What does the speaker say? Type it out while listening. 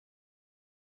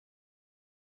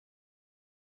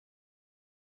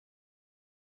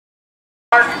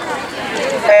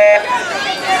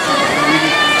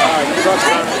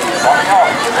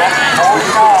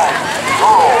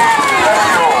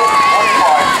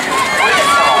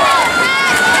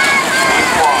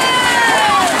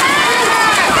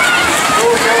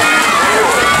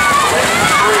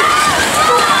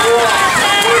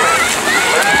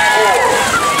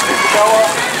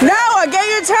Noah, get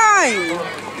your time.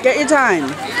 Get your time.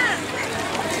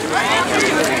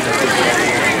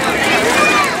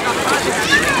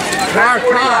 Mark,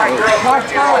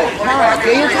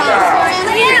 get your time.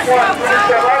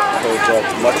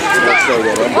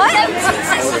 What?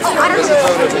 Oh, I don't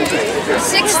know.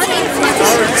 16.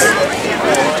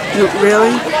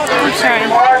 Really? I'm sorry.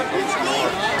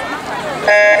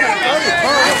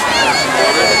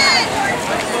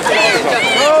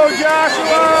 Go,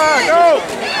 Joshua! Go!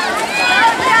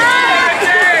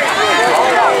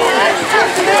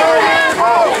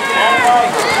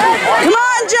 Come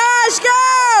on, Josh, go!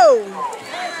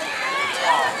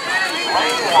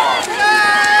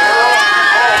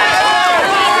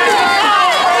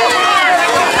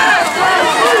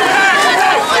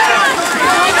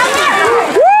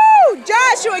 Woo!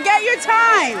 Joshua, get your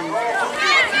time.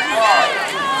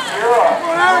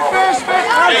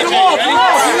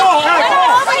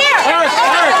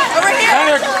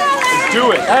 Do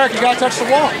it. Eric, you gotta touch the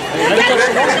wall. You gotta touch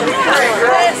the wall.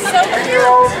 It's so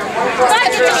cute.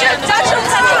 Touch the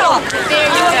wall. There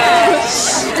you go.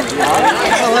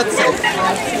 Let's see.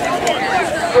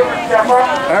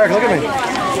 Eric, look at me.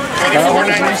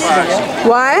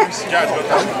 What?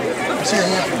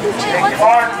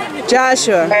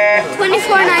 Joshua.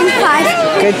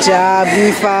 24.95. Good job,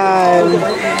 B5.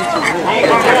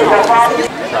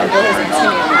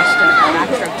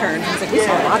 Turn. He's like, we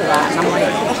saw a lot of that, and I'm like,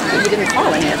 you didn't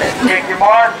call any of it. Take your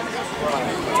mark.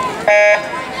 There's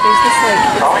this like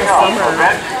Coming up,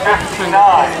 event 59.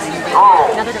 Girl,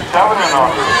 7 and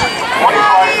under.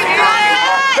 25 meters.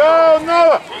 Go,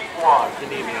 Noah!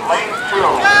 Lane 2.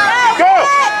 Go!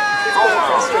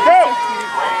 Go!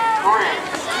 Lane 3.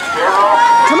 Sarah.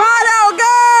 Come on, Noah,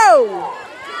 go!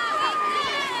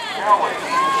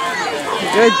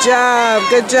 Good job,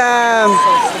 good job.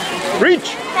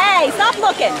 Reach! Hey, stop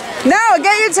looking. Noah,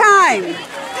 get your time.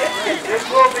 This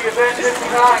will be event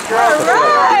 59, girls. All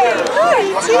right.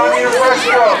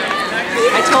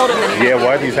 I told him that he Yeah,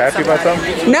 what? He's happy about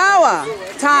something? Noah,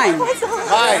 time. You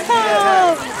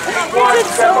did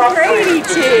so great,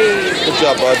 E.T. Good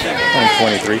job, bud. I'm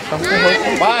 23 something.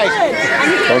 Bye.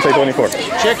 Don't say 24.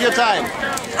 Check your time.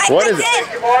 What is it?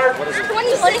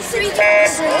 23.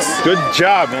 Good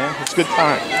job, man. It's good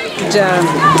time. Good job.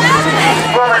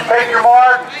 Swimmers, take your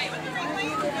mark.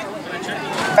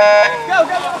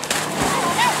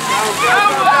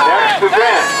 Next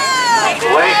event.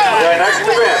 Next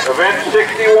event. Event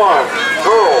 61.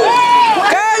 Girls.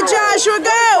 Go, Joshua,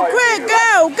 go! Quick,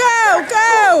 go, go,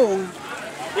 go!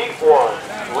 Heat 1.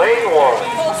 Lane 1.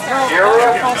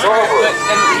 Sierra Grover.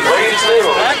 Lane 2.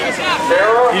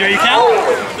 Sarah. You count?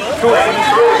 Lane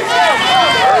 3.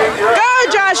 Go,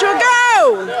 Joshua,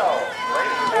 go!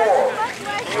 Lane 4.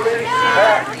 Keely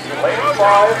Mack. Lane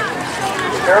 5.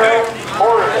 Sarah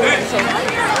Morrison.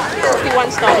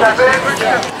 51 stars.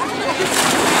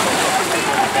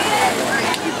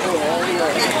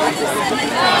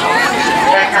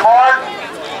 Take your mark.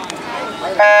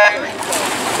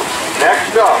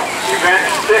 Next up, event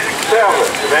 67.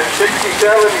 Event 67.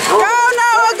 Go,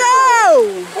 Noah,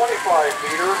 go! 25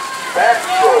 meters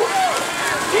backstroke.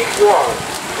 Heat 1.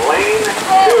 Lane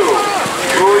 2.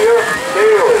 Julia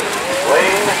Daly.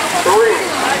 Lane 3.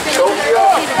 Sophia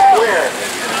Quinn.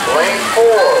 Lane 4.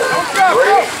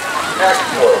 Grace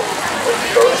Exler.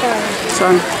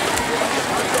 Sorry.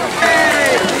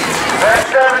 Event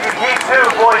 70, Heat 2.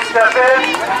 Boys, step in.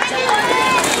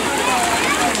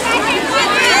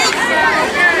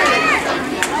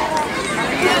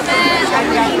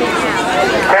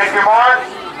 Take your mark.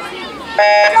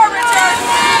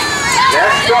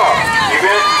 Next up,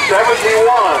 event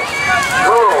 71.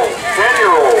 Girl,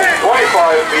 10-year-old,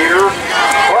 25 meters,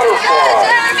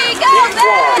 butterfly. Heat 1.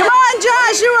 Come on,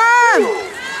 Joshua!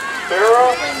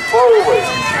 Sarah Foley,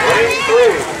 lane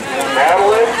 3.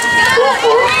 Madeline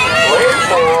Cooper, lane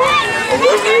 4.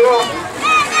 Olivia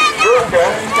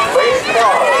Durkin, lane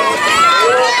 5.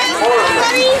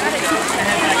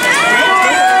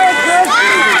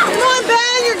 Come on,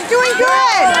 Ben, you're doing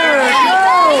good!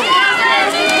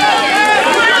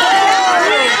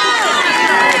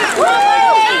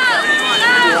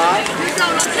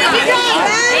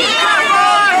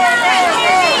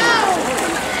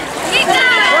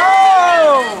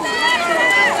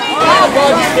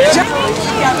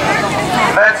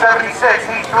 Event 76,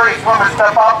 Heat 3, swimmers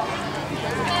step up.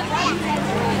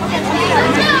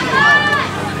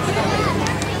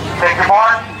 Take your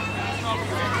mark.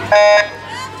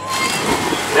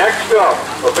 Next up,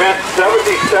 event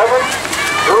 77,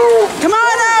 girls. Come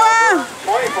on, Noah.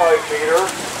 25-meter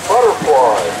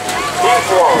butterfly. Keep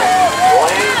one.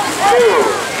 Lane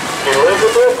 2.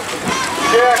 Elizabeth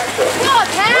Jackson. Go,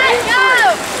 Pat,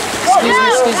 go!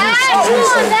 Excuse me.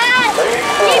 Pat!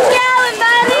 Keep going,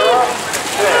 buddy!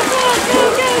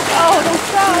 Oh, don't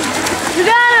stop. You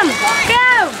got him!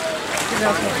 Go!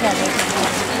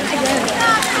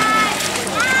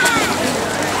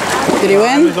 Did he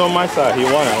win? He's on my side. He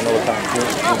won. I don't know what time.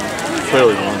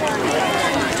 Clearly won.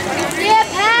 Yeah,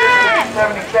 Pat!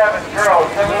 77, girls,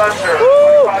 7 under.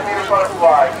 25-meter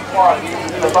butterfly. Keep one.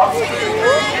 The bubble.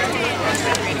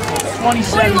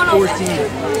 27-14.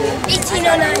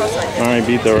 1809. All right,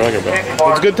 beat the record, bro.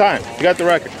 It's a good time. You got the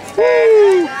record.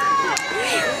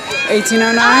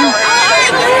 1809.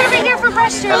 We're over here for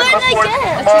breaststroke.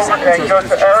 And goes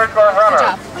to Eric, our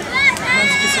runner.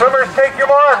 Swimmers, take your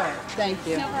mark. Thank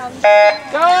you.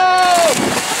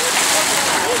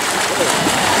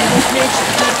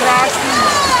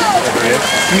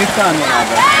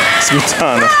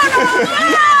 Сметана.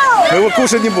 Мы его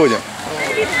кушать не будем.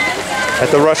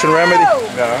 Это Russian remedy?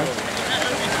 Да.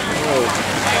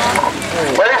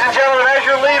 Ladies and gentlemen, as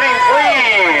you're leaving,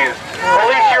 please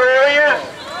police your areas,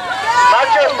 not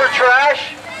just for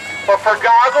trash, but for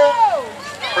goggles,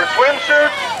 for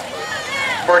swimsuits,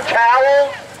 for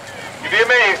towels. You'd be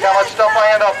amazed how much stuff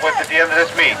I end up with at the end of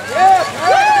this meet.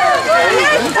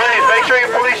 Please make sure you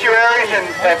police your areas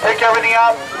and pick everything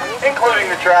up, including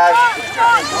the trash.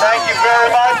 Thank you very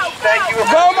much. Thank you.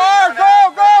 Go, Mark!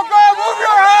 Go! Go! Go! Move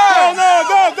your arms! No,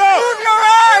 go, go! Move your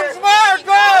arms, Mark!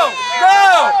 Go!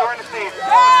 Go! During the season.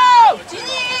 Go!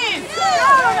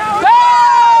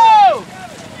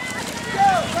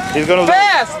 He's gonna lose.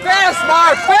 Fast! Fast,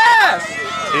 Mark! Fast!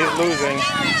 He's losing.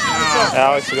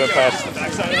 Alex is gonna pass.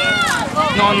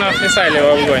 Но он на фристайле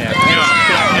его обгонит. У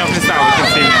него фристайл очень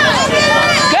сильный.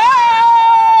 Go!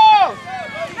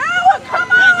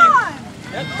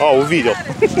 О, увидел.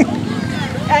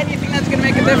 And you think that's going to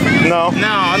make a difference? No.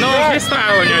 Но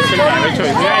фристайл у него сильный. Вы что,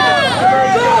 играете?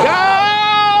 Go!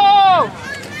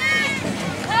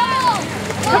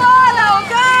 Come on, Noah,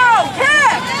 go!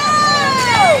 Kick!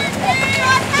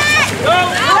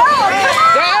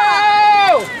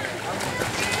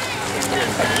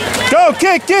 Go,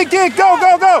 kick, kick, kick, go,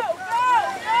 go, go!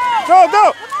 Go,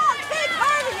 go! Come on, kick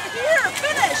harder, you're here!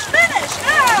 Finish, finish,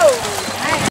 go!